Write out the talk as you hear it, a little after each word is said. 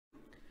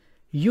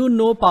You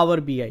know Power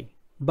BI,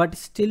 but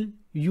still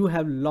you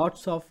have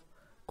lots of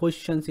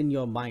questions in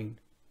your mind.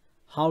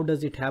 How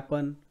does it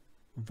happen?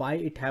 Why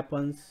it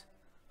happens?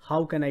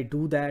 How can I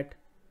do that?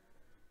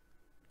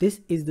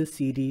 This is the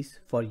series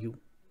for you.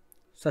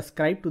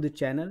 Subscribe to the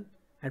channel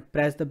and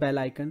press the bell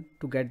icon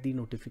to get the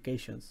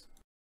notifications.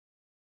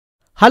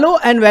 Hello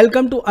and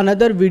welcome to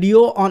another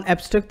video on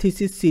Abstract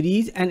Thesis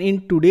series, and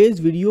in today's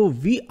video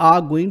we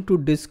are going to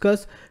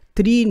discuss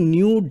 3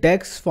 new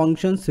DAX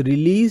functions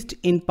released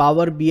in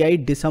Power BI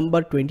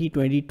December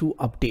 2022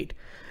 update.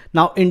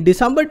 Now in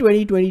December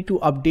 2022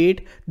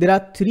 update there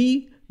are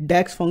 3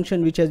 DAX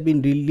function which has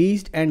been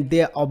released, and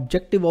the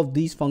objective of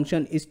these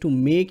function is to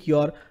make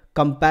your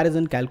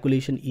comparison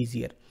calculation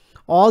easier.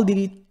 All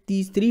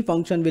these 3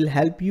 functions will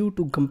help you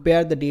to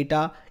compare the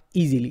data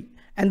easily,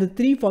 and the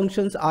 3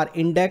 functions are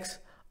index,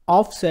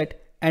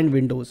 offset and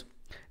windows.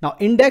 Now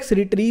index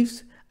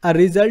retrieves a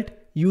result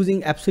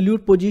using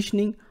absolute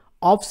positioning,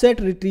 offset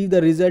retrieves the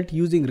result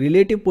using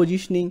relative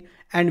positioning,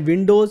 and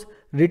windows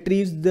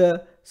retrieves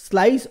the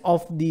slice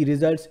of the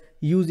results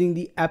using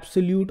the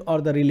absolute or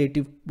the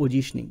relative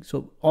positioning.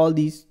 So all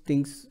these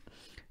things,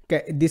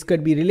 this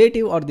could be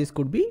relative or this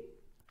could be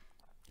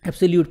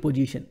absolute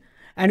position,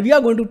 and we are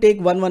going to take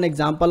one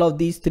example of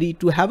these 3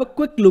 to have a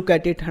quick look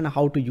at it and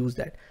how to use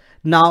that.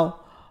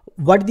 Now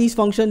what these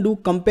functions do: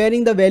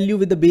 comparing the value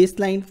with the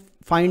baseline,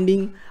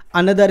 finding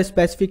another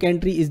specific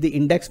entry is the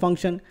index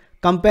function,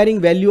 comparing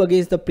value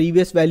against the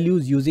previous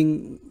values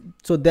using,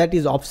 so that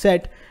is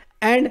offset,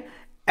 and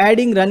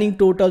adding running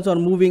totals or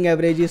moving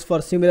averages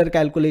for similar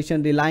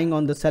calculation relying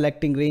on the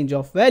selecting range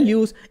of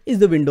values is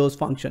the windows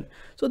function.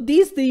 So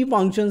these 3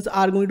 functions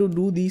are going to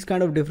do these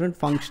kind of different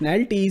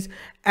functionalities,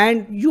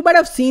 and you might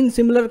have seen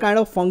similar kind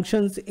of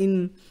functions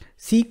in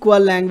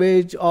SQL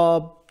language.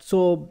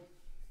 So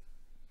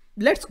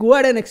let's go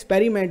ahead and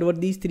experiment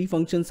what these 3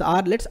 functions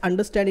are. Let's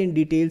understand in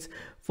details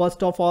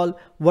first of all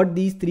what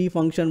these 3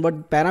 functions,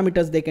 what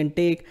parameters they can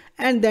take,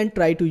 and then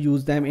try to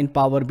use them in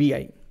Power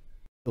BI.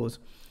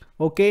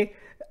 Okay,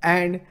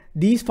 and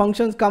these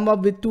functions come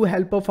up with 2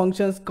 helper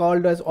functions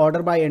called as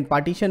orderby and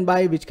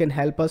partitionby, which can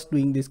help us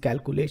doing these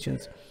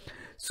calculations.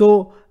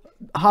 So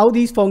how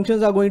these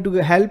functions are going to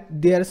help,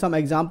 there are some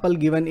example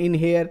given in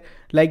here,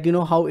 like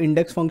how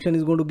index function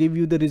is going to give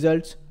you the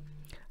results,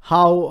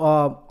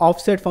 how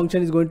offset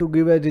function is going to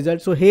give a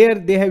result. So here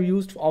they have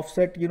used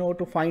offset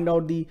to find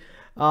out the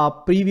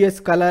previous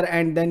color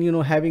and then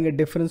having a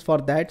difference for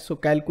that. So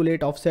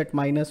calculate offset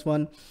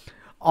 -1,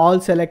 all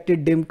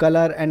selected dim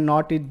color and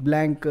not it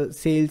blank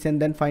cells,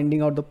 and then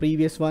finding out the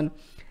previous one.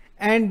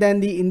 And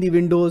then in the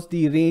windows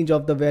the range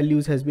of the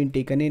values has been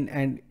taken in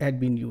and had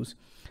been used.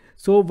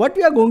 So what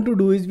we are going to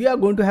do is we are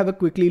going to have a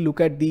quickly look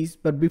at these,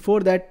 but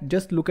before that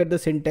just look at the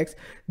syntax.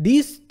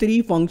 These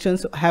 3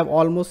 functions have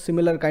almost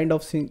similar kind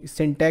of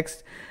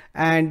syntax,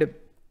 and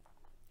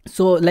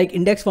so like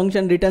index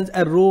function returns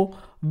a row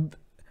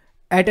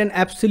at an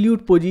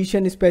absolute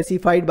position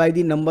specified by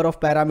the number of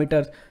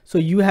parameters. So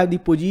you have the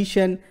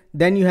position,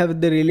 then you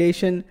have the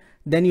relation,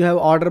 then you have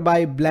order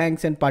by,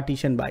 blanks and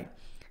partition by.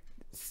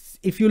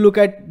 If you look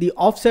at the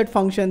offset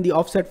function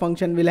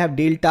will have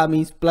delta,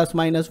 means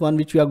 ±1,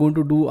 which we are going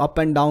to do up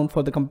and down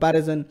for the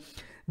comparison.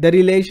 The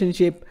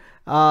relationship,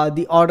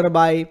 the order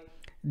by,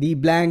 the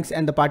blanks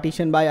and the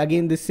partition by,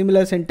 again the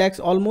similar syntax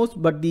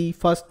almost, but the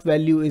first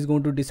value is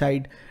going to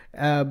decide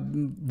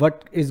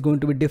what is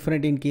going to be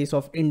different in case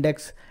of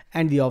index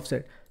and the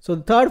offset. So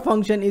the third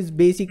function is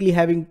basically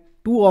having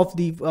 2 of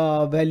the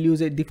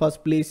values at the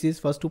first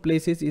 2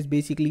 places is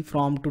basically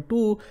from to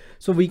 2,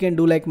 so we can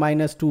do like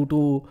 -2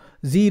 to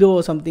 0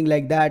 or something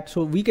like that.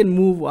 So we can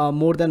move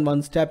more than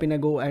one step in a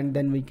go, and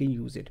then we can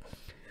use it.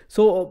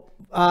 So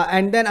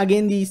and then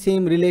again the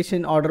same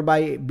relation, order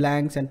by,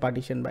 blanks and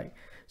partition by.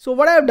 So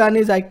what I've done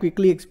is I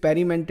quickly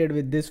experimented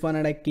with this one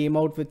and I came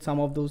out with some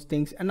of those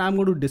things, and I'm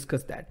going to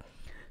discuss that.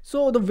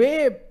 So the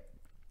way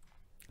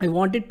I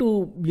wanted to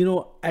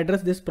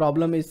address this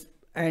problem is,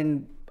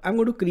 and I'm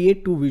going to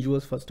create 2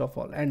 visuals first of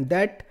all, and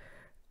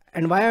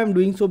why I'm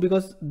doing so,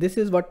 because this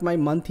is what my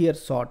month year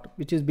sort,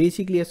 which is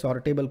basically a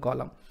sortable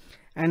column,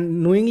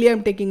 and knowingly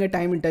I'm taking a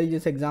time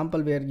intelligence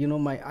example where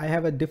I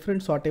have a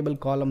different sortable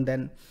column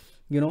than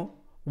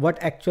what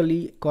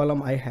actually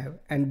column I have,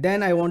 and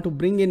then I want to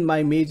bring in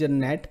my major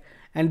net,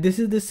 and this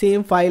is the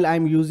same file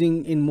I'm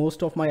using in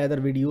most of my other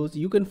videos.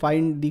 You can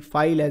find the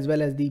file as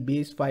well as the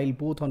base file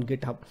both on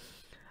GitHub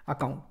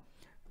account.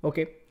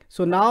 Okay,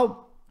 so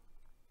now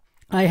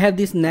I have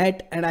this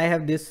net and I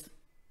have this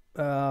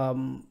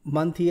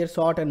month year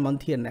sort and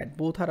month year net,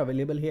 both are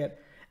available here,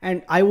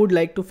 and I would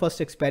like to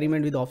first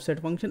experiment with offset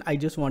function. I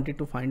just wanted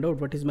to find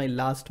out what is my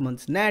last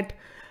month's net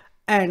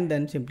and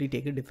then simply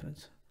take a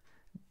difference.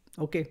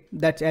 Okay,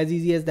 that's as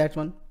easy as that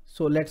one.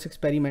 So let's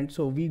experiment.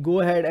 So we go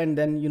ahead and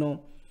then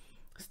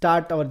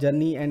start our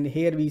journey, and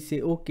here we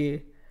say okay,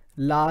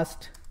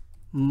 last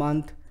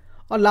month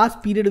or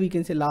last period, we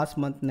can say last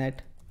month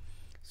net.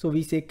 So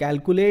we say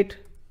calculate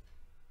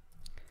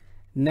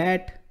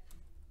net,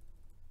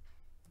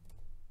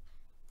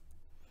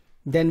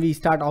 then we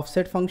start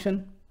offset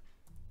function,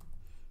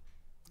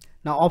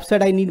 Now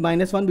offset I need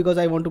 -1 because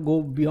I want to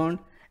go beyond.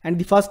 And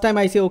the first time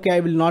I say, okay, I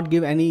will not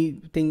give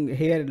anything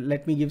here.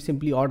 Let me give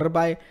simply order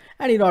by.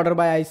 And in order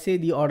by, I say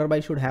the order by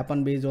should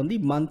happen based on the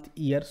month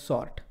year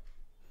sort.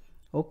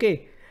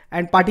 Okay.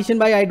 And partition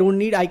by I don't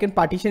need. I can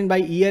partition by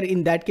year.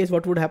 In that case,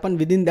 what would happen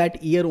within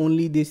that year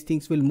only these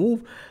things will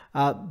move.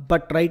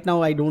 But right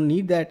now I don't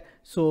need that.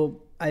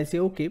 So I say,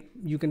 okay,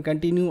 you can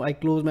continue. I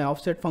close my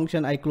offset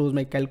function. I close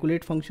my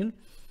calculate function,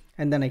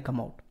 and then I come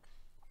out.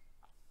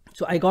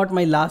 So I got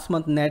my last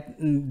month net,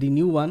 the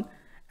new one,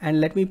 and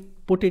let me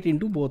put it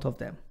into both of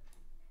them.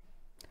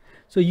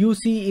 So you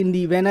see in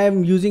the, when I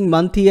am using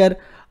month year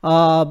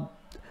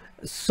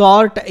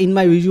sort in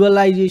my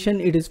visualization,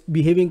 it is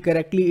behaving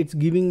correctly. It's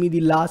giving me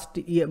the last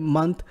year,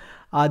 month,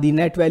 the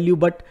net value,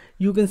 but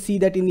you can see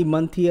that in the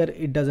month year,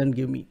 it doesn't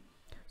give me.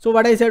 So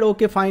what I said,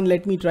 okay, fine,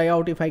 let me try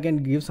out if I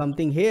can give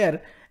something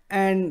here.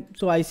 And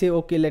so I say,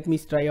 okay, let me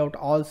try out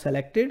all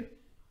selected.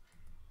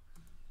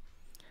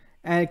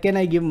 And can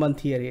I give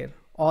month year here?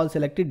 All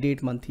selected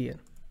date month year.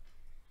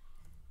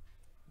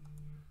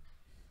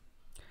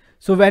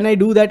 So when I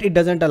do that, it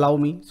doesn't allow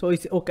me. So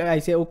it's okay. I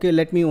say, okay,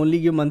 let me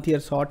only give month year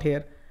sort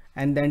here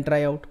and then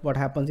try out what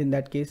happens in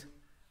that case.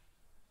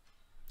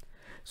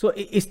 So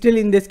still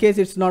in this case,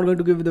 it's not going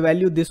to give the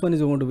value. This one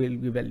is going to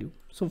give value.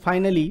 So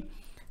finally,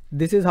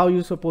 this is how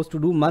you're supposed to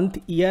do month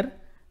year,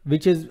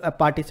 which is a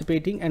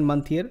participating, and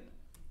month year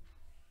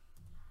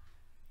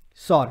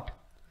sort.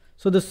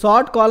 So the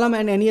sort column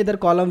and any other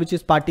column which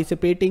is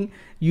participating,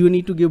 you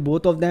need to give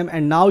both of them.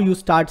 And now you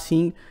start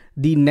seeing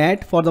the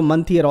net for the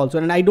month year also.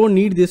 And I don't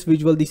need this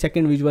visual, the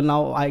second visual.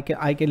 Now I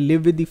can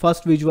live with the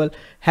first visual,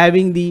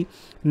 having the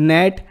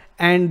net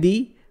and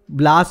the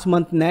last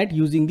month net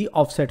using the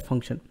offset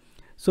function.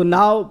 So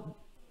now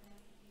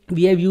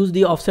we have used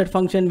the offset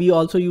function. We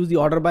also use the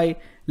order by.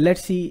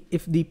 Let's see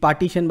if the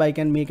partition by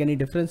can make any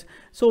difference.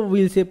 So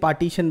we'll say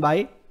partition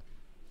by.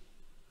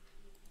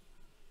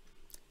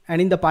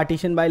 And in the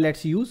partition by,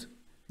 let's use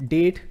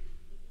date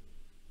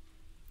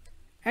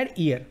and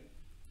year.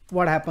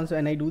 What happens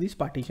when I do this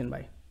partition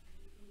by?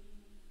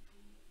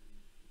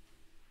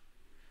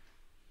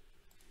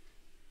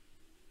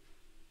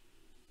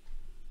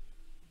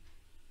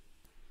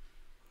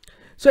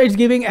 So it's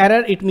giving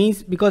error. It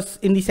means because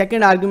in the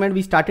second argument,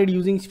 we started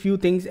using few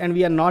things and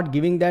we are not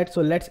giving that.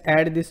 So let's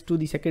add this to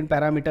the second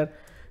parameter.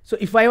 So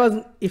if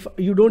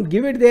you don't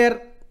give it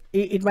there,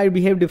 it might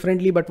behave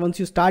differently, but once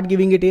you start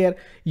giving it here,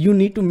 you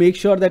need to make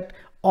sure that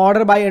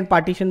order by and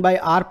partition by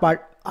are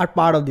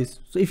part of this.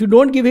 So if you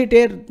don't give it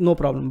here, no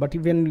problem. But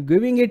if you're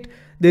giving it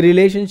the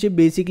relationship,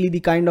 basically the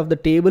kind of the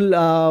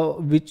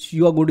table which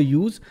you are going to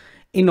use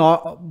in,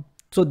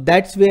 so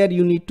that's where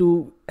you need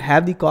to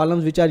have the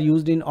columns which are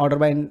used in order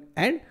by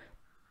and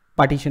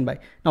partition by.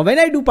 Now, when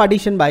I do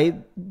partition by,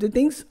 the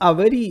things are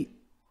very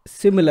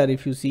similar.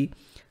 If you see,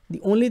 the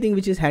only thing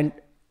which is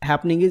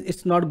happening is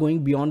it's not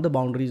going beyond the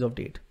boundaries of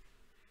date,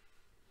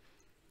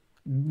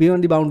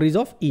 beyond the boundaries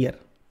of year.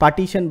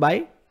 Partition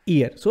by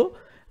year. So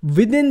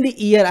within the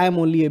year, I am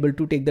only able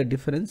to take the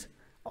difference,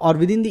 or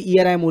within the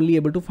year, I am only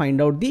able to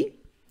find out the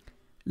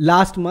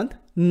last month,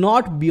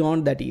 not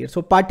beyond that year.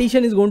 So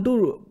partition is going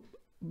to,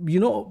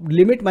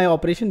 limit my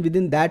operation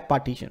within that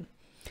partition.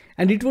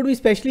 And it would be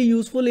especially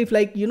useful if,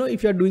 like,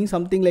 if you're doing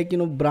something like,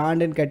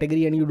 brand and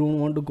category, and you don't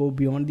want to go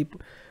beyond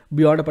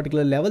a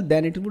particular level,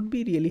 then it would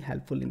be really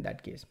helpful in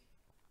that case.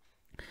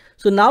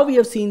 So now we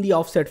have seen the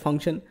offset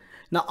function.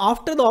 Now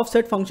after the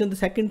offset function, the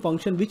second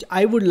function which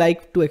I would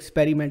like to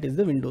experiment is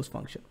the Windows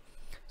function.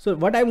 So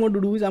what I'm going to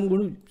do is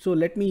so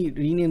let me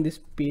rename this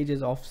page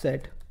as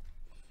offset.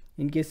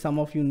 In case some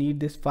of you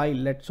need this file,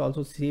 let's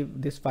also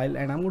save this file,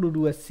 and I'm going to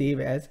do a save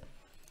as.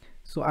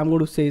 So I'm going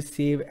to say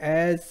save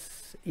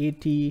as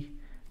 80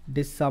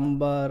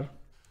 December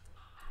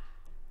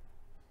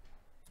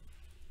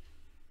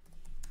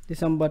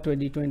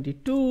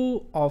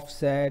 2022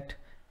 offset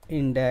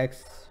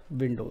index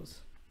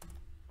Windows.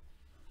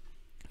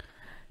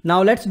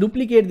 Now let's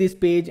duplicate this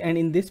page, and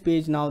in this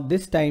page, now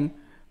this time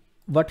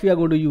what we are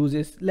going to use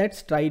is,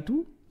 let's try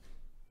to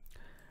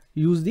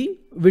use the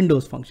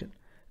Windows function.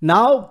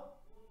 Now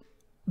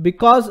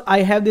because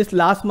I have this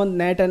last month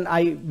net and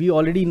we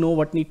already know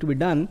what need to be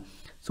done.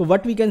 So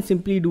what we can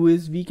simply do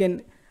is we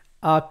can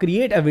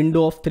create a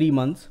window of 3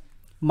 months,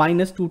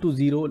 -2 to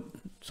 0.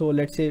 So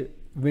let's say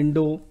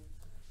window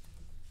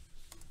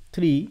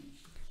 3,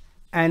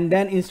 and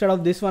then instead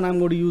of this one, I'm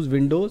going to use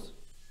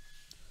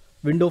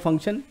window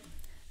function,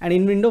 and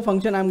in window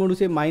function, I'm going to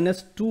say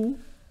 -2,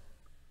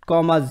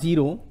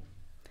 0,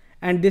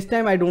 and this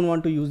time I don't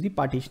want to use the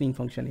partitioning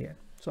function here.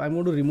 So I'm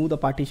going to remove the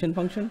partition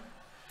function.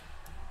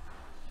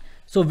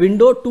 So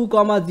window 2,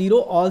 0,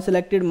 all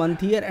selected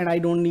month year, and I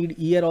don't need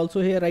year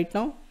also here right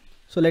now.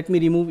 So let me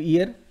remove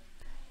year,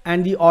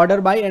 and the order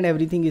by and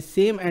everything is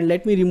same. And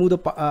let me remove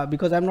the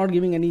because I'm not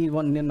giving any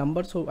one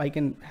number, so I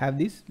can have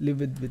this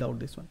without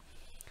this one.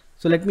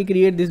 So let me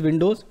create this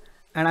windows,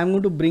 and I'm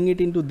going to bring it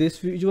into this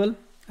visual,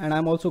 and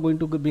I'm also going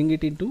to bring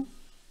it into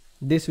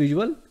this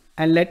visual,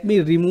 and let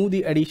me remove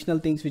the additional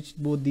things which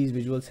both these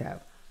visuals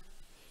have.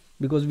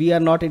 because we are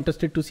not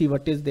interested to see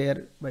what is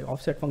there by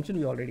offset function.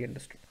 We already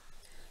understood.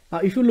 Now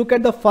if you look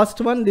at the first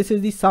one, this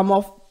is the sum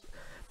of,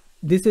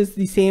 this is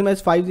the same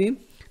as 5.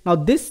 Now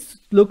this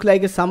looks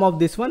like a sum of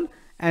this one,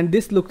 and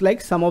this looks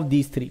like sum of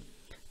these three.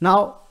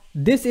 Now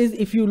this is,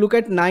 if you look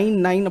at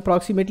 9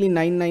 approximately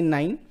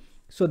 999,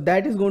 so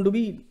that is going to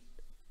be,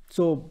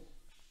 so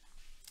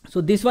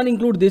this one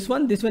include this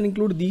one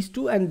include these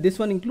two, and this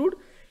one include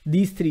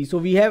these three. So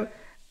we have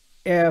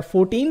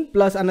 14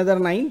 plus another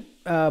 9,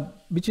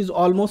 which is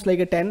almost like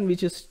a 10,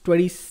 which is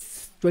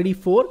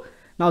 24.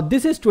 Now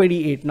this is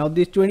 28. Now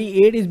this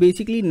 28 is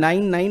basically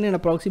 9 and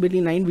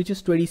approximately 9, which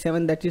is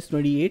 27, that is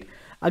 28.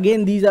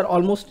 Again, these are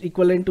almost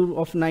equivalent to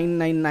of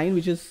 999,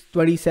 which is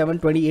 27,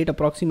 28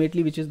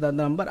 approximately, which is the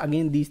number.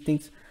 Again, these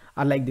things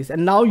are like this.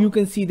 And now you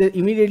can see that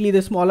immediately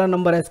the smaller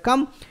number has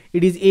come.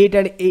 It is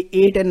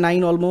 8 and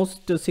 9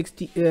 almost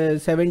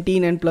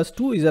 17, and plus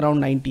 2 is around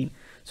 19.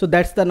 So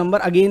that's the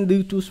number. Again,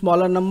 the two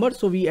smaller numbers,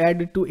 so we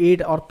add it to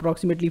 8 or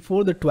approximately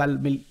 4, the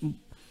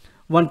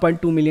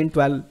 1.2 million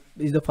 12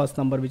 is the first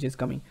number which is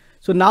coming.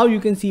 So now you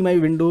can see my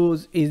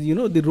windows is, you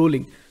know, the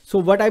rolling. So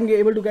what I'm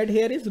able to get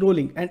here is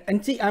rolling,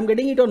 and see, I'm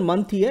getting it on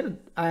month year,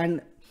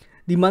 and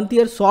the month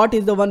year sort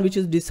is the one which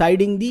is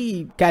deciding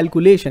the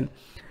calculation.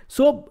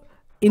 So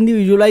in the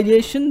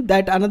visualization,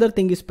 that another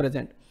thing is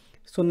present.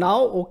 So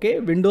now, okay,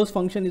 Windows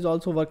function is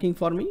also working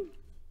for me.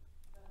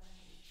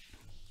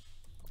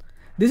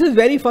 This is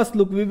very first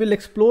look. We will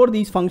explore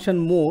these function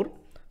more.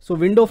 So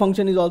window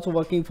function is also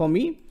working for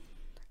me.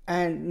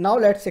 And now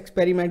let's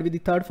experiment with the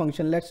third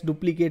function. Let's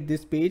duplicate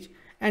this page,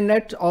 and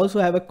let's also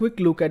have a quick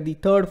look at the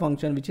third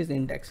function, which is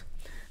index.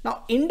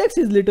 Now index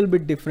is little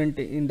bit different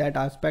in that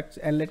aspect,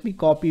 and let me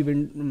copy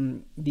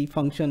the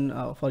function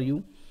for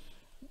you.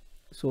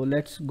 So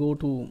let's go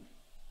to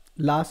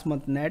last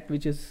month net,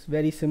 which is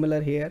very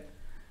similar here.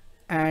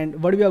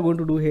 And what we are going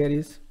to do here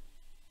is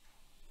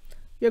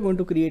we are going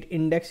to create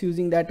index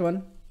using that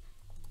one.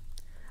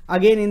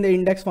 Again, in the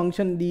index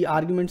function, the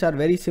arguments are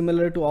very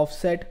similar to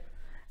offset.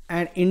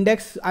 And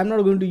index, I'm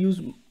not going to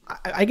use,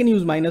 I can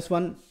use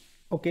 -1.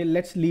 Okay,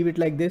 let's leave it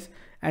like this,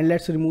 and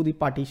let's remove the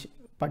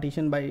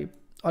partition by,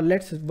 or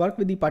let's work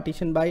with the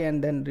partition by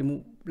and then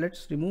remove,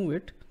 let's remove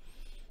it.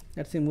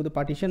 Let's remove the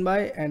partition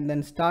by and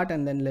then start,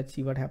 and then let's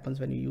see what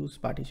happens when you use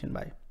partition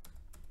by.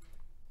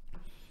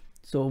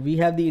 So we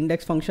have the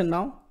index function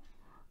now.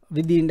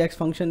 With the index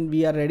function,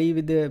 we are ready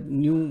with the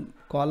new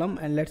column,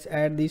 and let's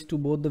add these to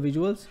both the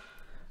visuals,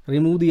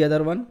 remove the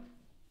other one.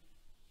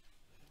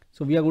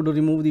 So we are going to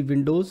remove the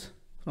windows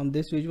from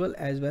this visual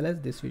as well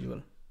as this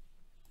visual.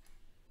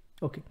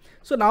 Okay,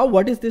 so now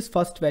what is this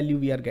first value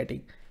we are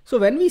getting? So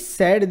when we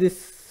said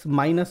this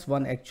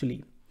 -1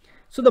 actually,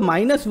 so the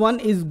 -1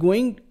 is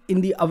going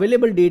in the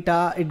available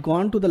data, it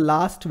gone to the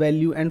last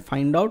value and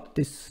find out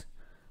this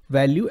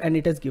value, and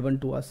it has given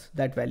to us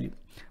that value.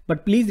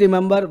 But please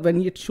remember,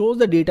 when it shows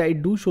the data,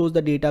 it do shows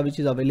the data which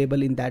is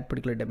available in that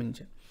particular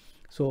dimension.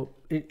 So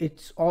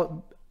it's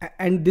all,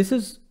 and this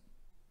is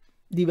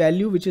the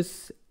value which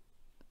is,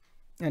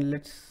 and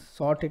let's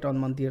sort it on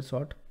month year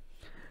sort.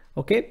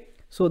 Okay,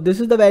 so this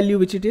is the value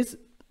which it is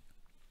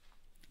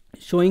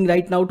showing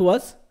right now to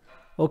us.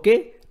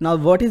 Okay, now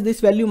what is this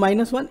value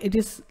 -1? It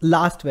is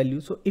last value.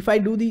 So if I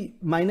do the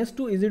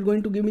 -2, is it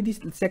going to give me the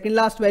second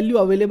last value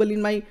available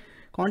in my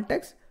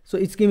context? So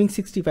it's giving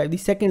 65, the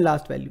second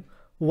last value.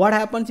 What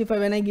happens if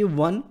when I give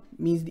 1,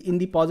 means in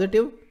the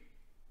positive?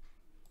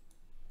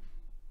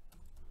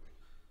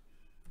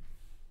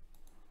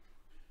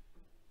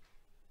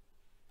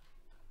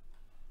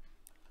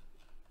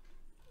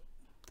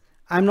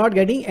 I'm not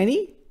getting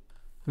any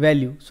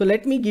value. So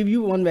let me give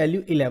you one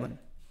value, 11.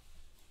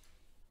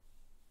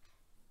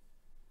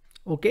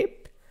 Okay,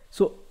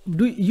 so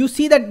do you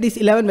see that this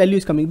 11 value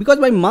is coming because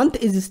my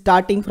month is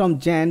starting from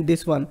Jan,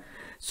 this one.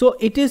 So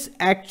it is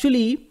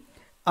actually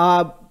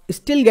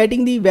still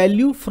getting the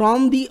value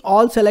from the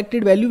all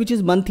selected value, which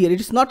is month year. It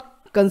is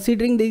not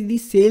considering the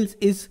sales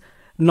is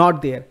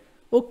not there.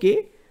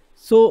 Okay,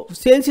 so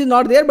sales is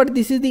not there, but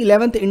this is the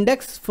 11th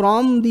index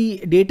from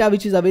the data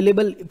which is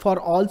available for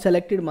all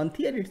selected month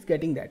year. It's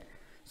getting that.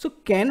 So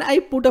can I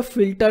put a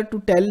filter to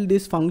tell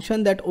this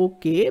function that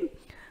okay,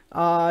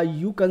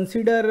 you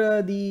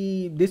consider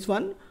this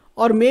one,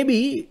 or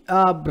maybe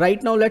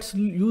right now let's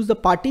use the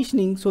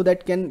partitioning so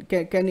that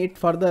can it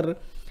further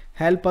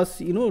help us,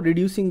 you know,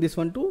 reducing this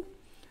one to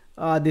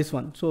this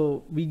one.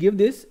 So we give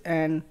this,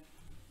 and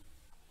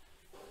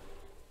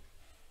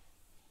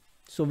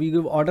so we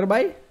give order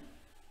by,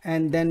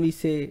 and then we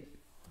say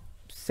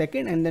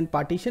second, and then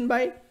partition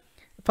by.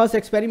 First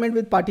experiment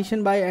with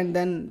partition by, and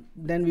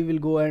then we will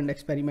go and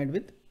experiment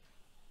with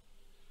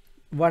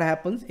what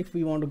happens if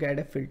we want to get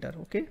a filter.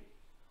 Okay,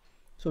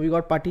 so we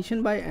got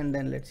partition by, and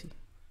then let's see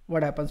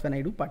what happens when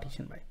I do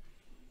partition by.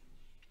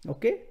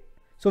 Okay,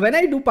 so when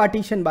I do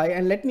partition by,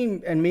 and let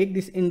me make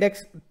this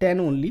index 10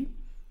 only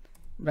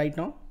right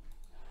now.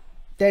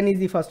 10 is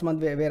the first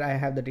month where I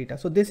have the data.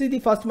 So this is the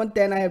first month,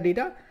 10 I have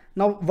data.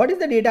 Now what is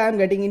the data I'm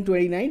getting in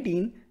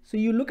 2019? So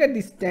you look at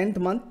this 10th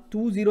month,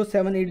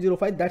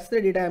 207805, that's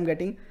the data I'm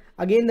getting.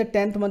 Again the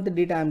 10th month, the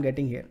data I'm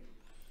getting here.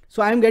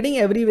 So I'm getting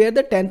everywhere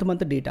the 10th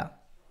month data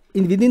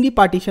within the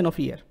partition of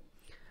year.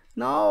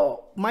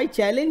 Now my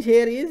challenge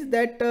here is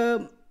that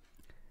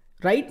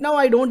right now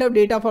I don't have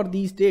data for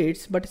these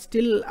dates, but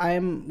still I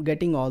am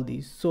getting all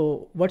these.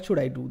 So what should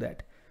I do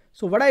that?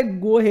 So what I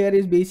go here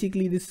is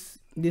basically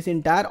this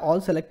entire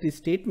all selected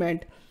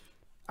statement.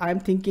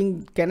 I'm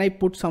thinking, can I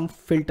put some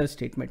filter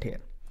statement here?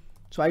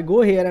 So I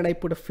go here and I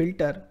put a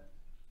filter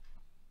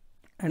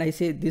and I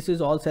say this is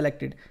all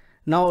selected.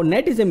 Now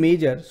net is a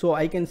major, so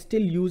I can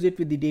still use it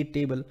with the date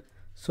table.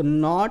 So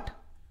not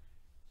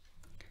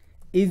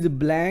is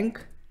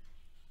blank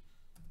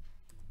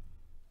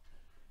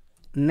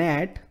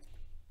net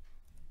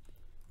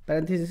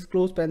parenthesis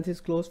close,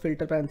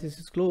 filter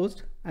parenthesis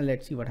closed, and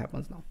let's see what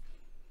happens now.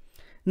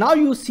 Now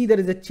you see there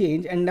is a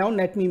change, and now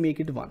let me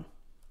make it 1.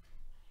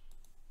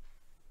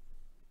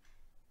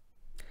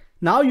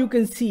 Now you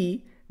can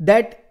see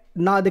that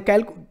now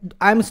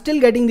I'm still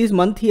getting this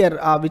month here,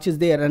 which is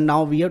there, and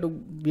now we have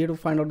to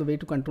find out the way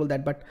to control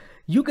that. But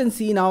you can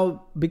see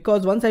now,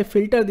 because once I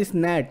filter this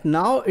net,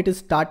 now it is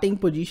starting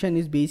position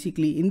is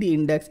basically in the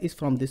index is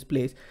from this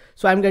place.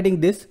 So I'm getting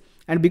this,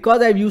 and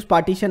because I've used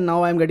partition,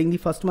 now I'm getting the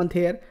first month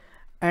here,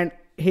 and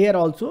here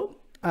also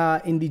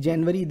in the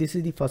January, this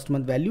is the first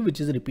month value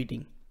which is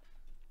repeating.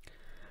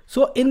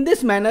 So in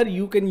this manner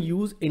you can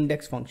use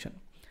index function.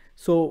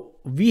 So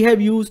we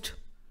have used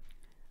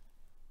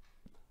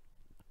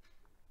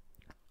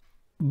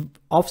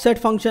offset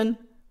function,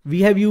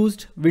 we have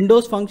used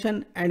Windows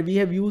function, and we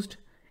have used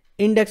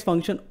index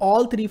function,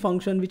 all 3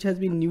 functions which has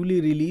been newly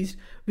released.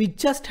 We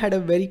just had a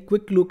very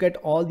quick look at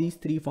all these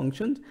 3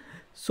 functions.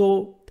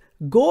 So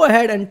go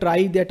ahead and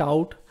try that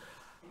out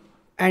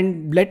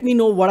and let me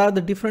know what are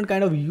the different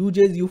kind of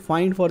uses you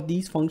find for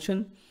these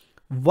function.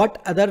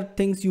 What other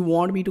things you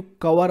want me to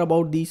cover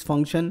about these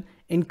function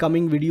in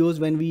coming videos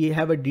when we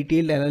have a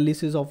detailed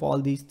analysis of all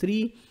these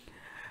 3.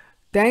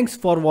 Thanks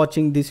for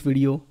watching this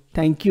video.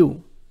 Thank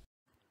you.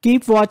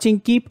 Keep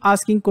watching, keep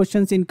asking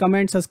questions in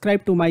comments,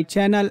 subscribe to my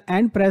channel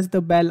and press the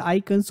bell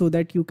icon so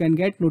that you can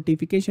get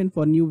notification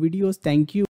for new videos. Thank you.